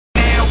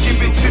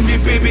it to me,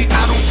 baby,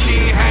 I don't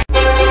care how.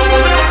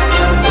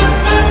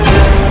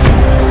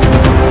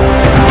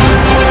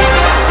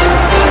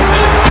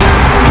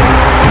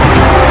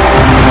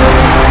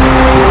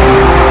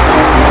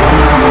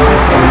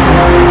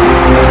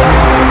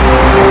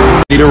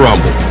 To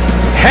rumble.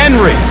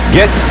 Henry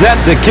gets set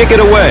to kick it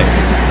away.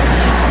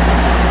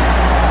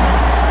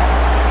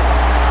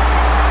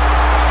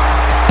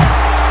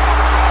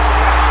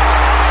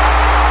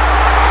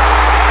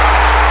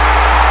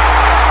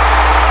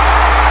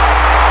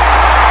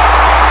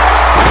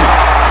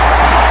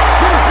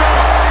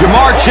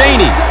 Jamar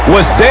Chaney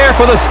was there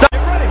for the stop.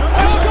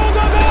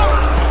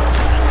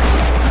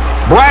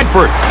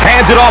 Bradford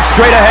hands it off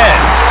straight ahead.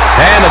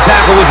 And the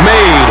tackle was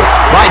made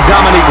by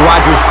Dominique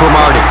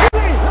Rodgers-Cromartie.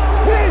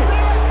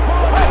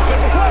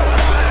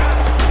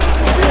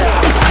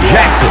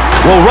 Jackson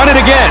will run it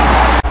again.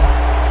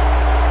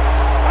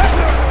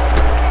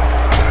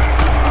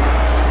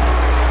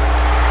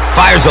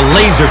 Fires a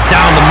laser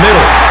down the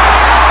middle.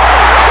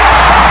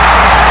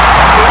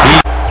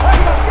 He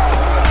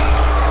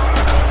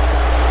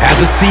has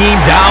a seam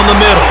down the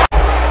middle.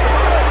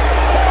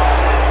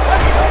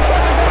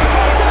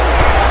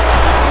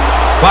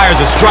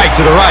 Fires a strike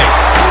to the right.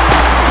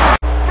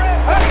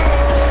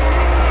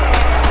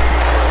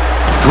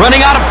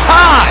 Running out of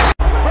time.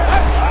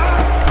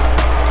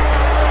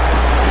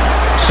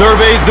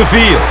 Surveys the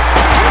field.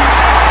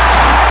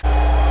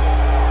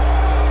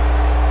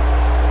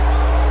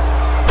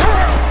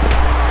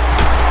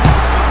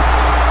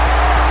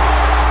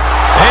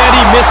 And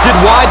he missed it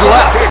wide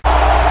left.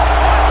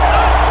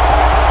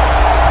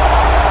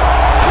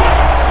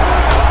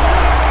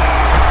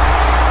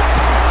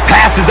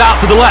 Passes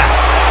out to the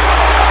left.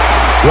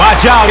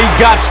 Watch out, he's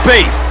got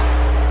space.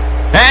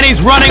 And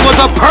he's running with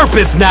a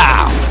purpose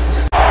now.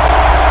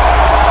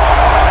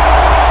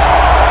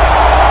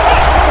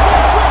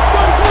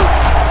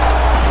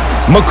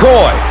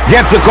 McCoy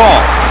gets the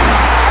call.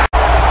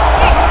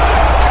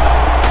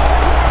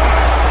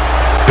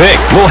 Big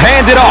will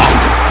hand it off.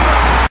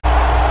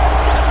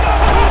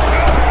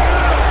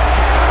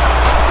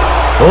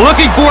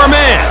 Looking for a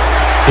man.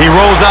 He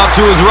rolls out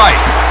to his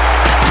right.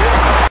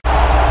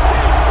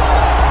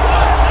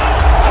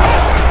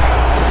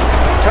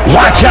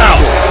 Watch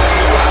out.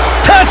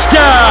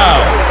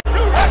 Touchdown.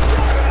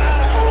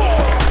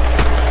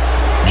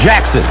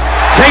 Jackson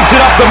takes it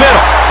up the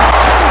middle.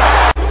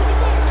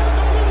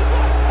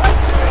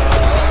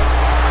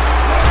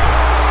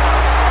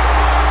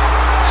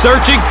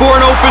 Searching for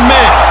an open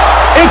man.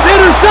 It's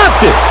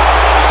intercepted.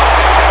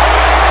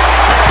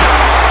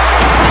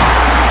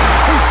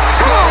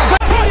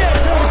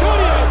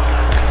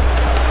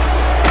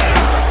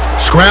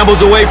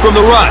 Scrambles away from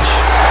the rush.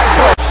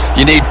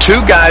 You need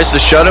two guys to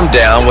shut him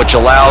down, which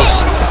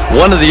allows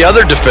one of the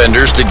other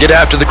defenders to get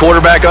after the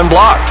quarterback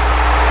unblocked.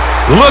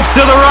 Looks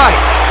to the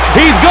right.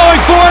 He's going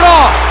for it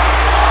all.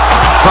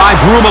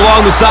 Finds room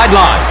along the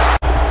sideline.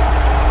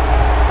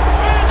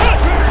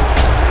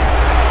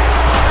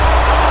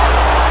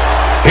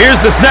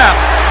 Here's the snap,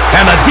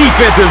 and the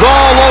defense is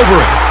all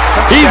over him.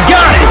 He's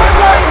got it.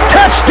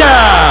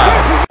 Touchdown.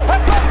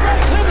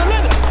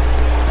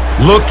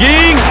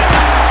 Looking.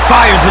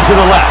 Fires it to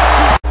the left.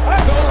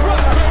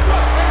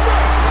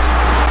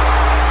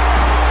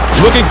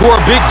 Looking for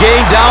a big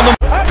gain down the...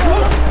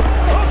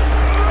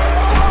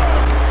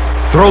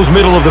 Throws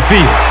middle of the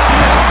field.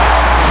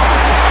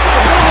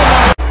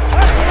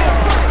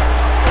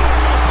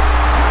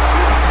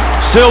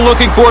 Still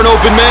looking for an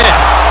open man.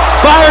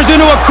 Fires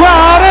into a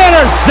crowd.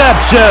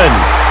 Interception.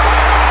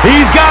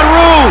 He's got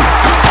room.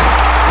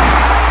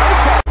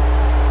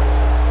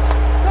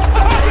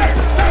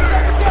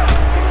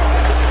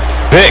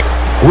 Big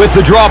with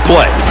the draw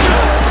play.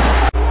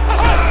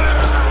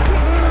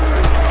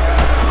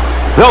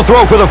 They'll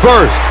throw for the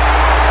first.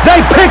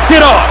 They picked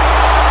it off.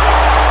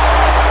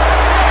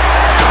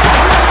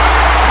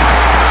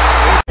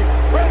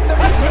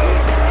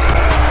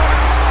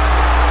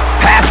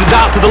 Passes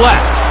out to the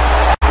left.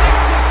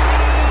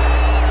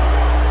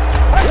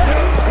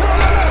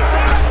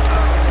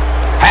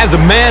 Has a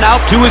man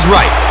out to his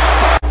right.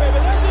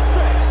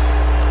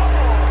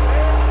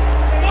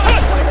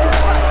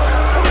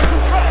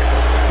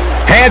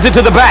 Hands it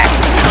to the back.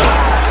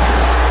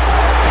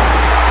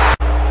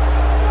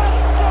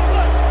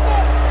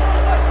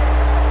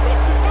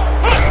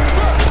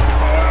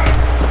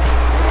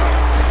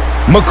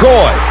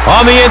 McCoy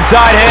on the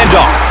inside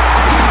handoff.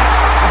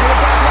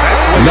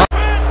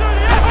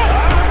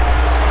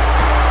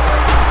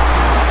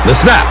 The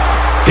snap.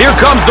 Here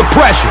comes the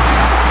pressure.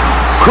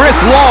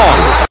 Chris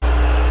Long.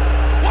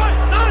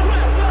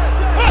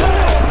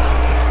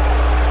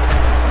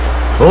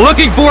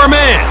 Looking for a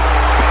man.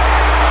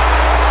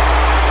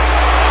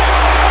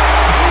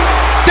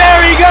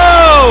 There he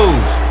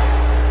goes.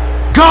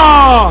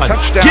 Gone.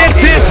 Touchdown. Get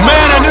this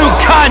man a new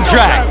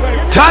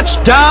contract.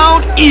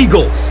 Touchdown,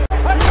 Eagles.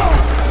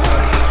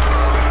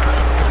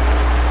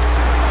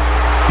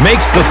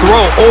 Makes the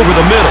throw over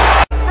the middle.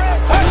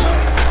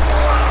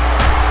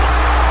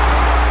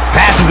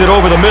 Passes it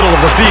over the middle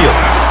of the field.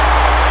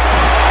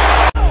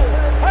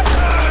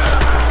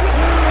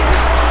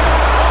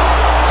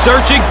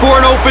 Searching for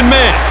an open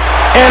man.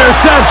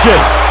 Interception.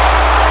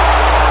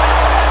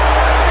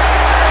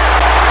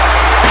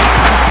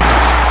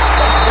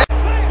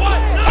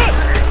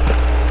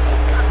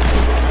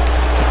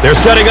 They're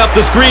setting up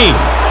the screen.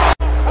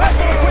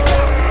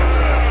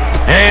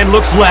 And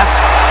looks left.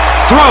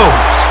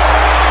 Throws.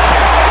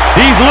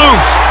 He's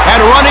loose and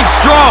running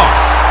strong.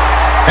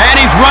 And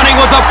he's running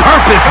with a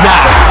purpose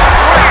now.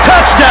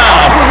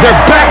 Touchdown!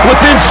 They're back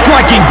within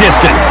striking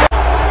distance.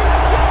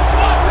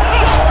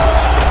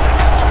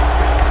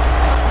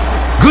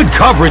 Good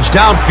coverage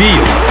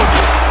downfield.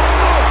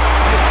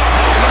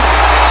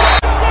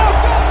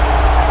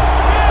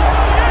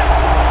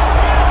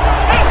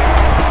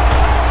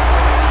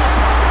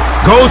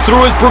 Goes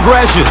through his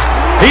progression.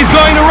 He's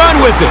going to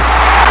run with it.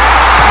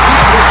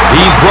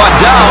 He's brought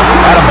down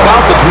at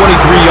about the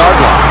 23-yard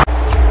line.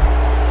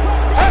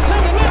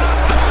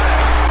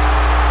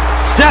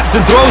 Steps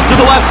and throws to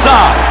the left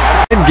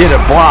side. And get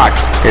it blocked.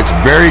 It's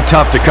very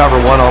tough to cover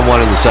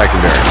one-on-one in the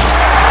secondary.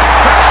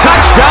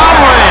 Touchdown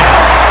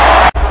Rams!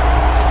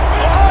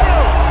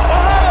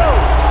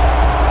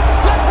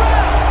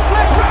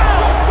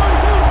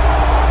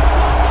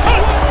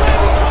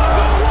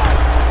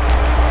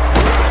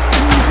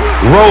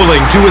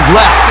 Rolling to his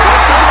left.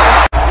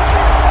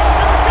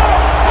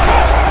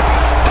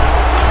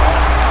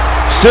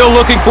 Still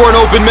looking for an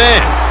open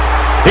man.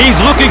 He's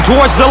looking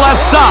towards the left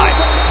side.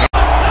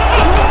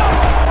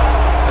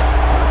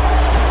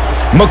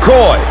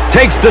 McCoy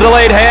takes the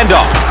delayed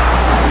handoff.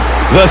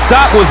 The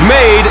stop was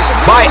made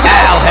by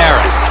Al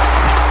Harris.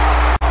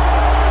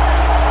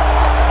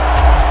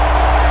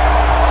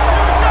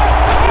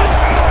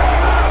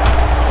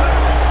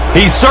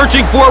 He's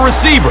searching for a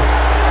receiver.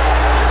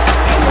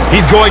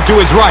 He's going to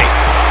his right.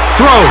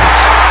 Throws.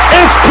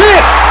 It's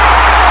picked!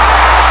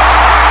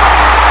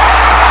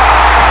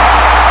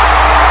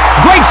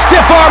 Great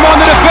stiff arm on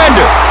the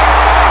defender.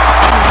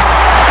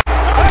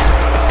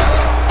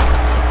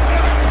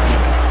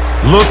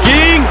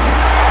 Looking.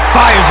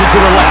 Fires it to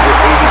the left.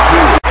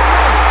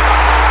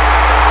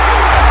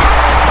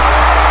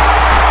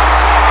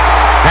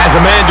 Has a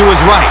man to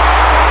his right.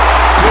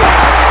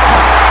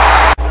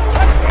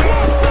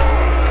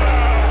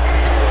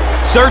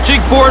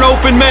 Searching for an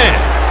open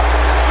man.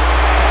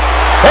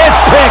 It's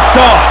picked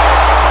off.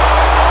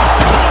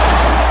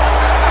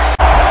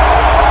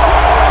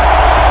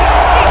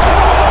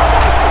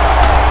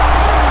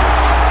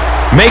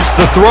 Makes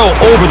the throw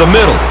over the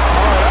middle.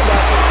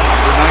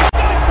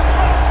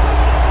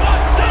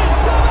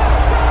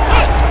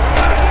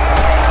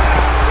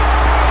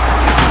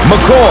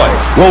 McCoy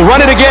will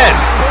run it again.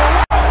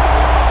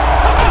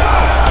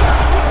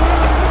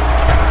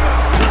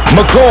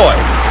 McCoy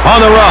on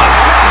the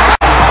run.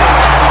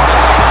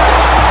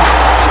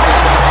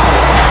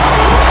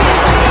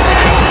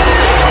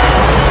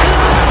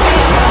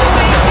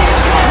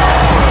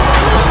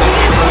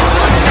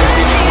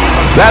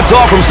 That's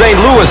all from St.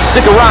 Louis.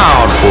 Stick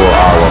around for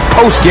our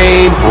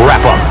post-game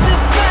wrap-up.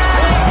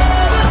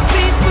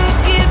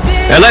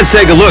 And let's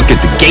take a look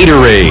at the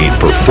Gatorade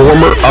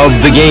Performer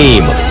of the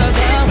Game.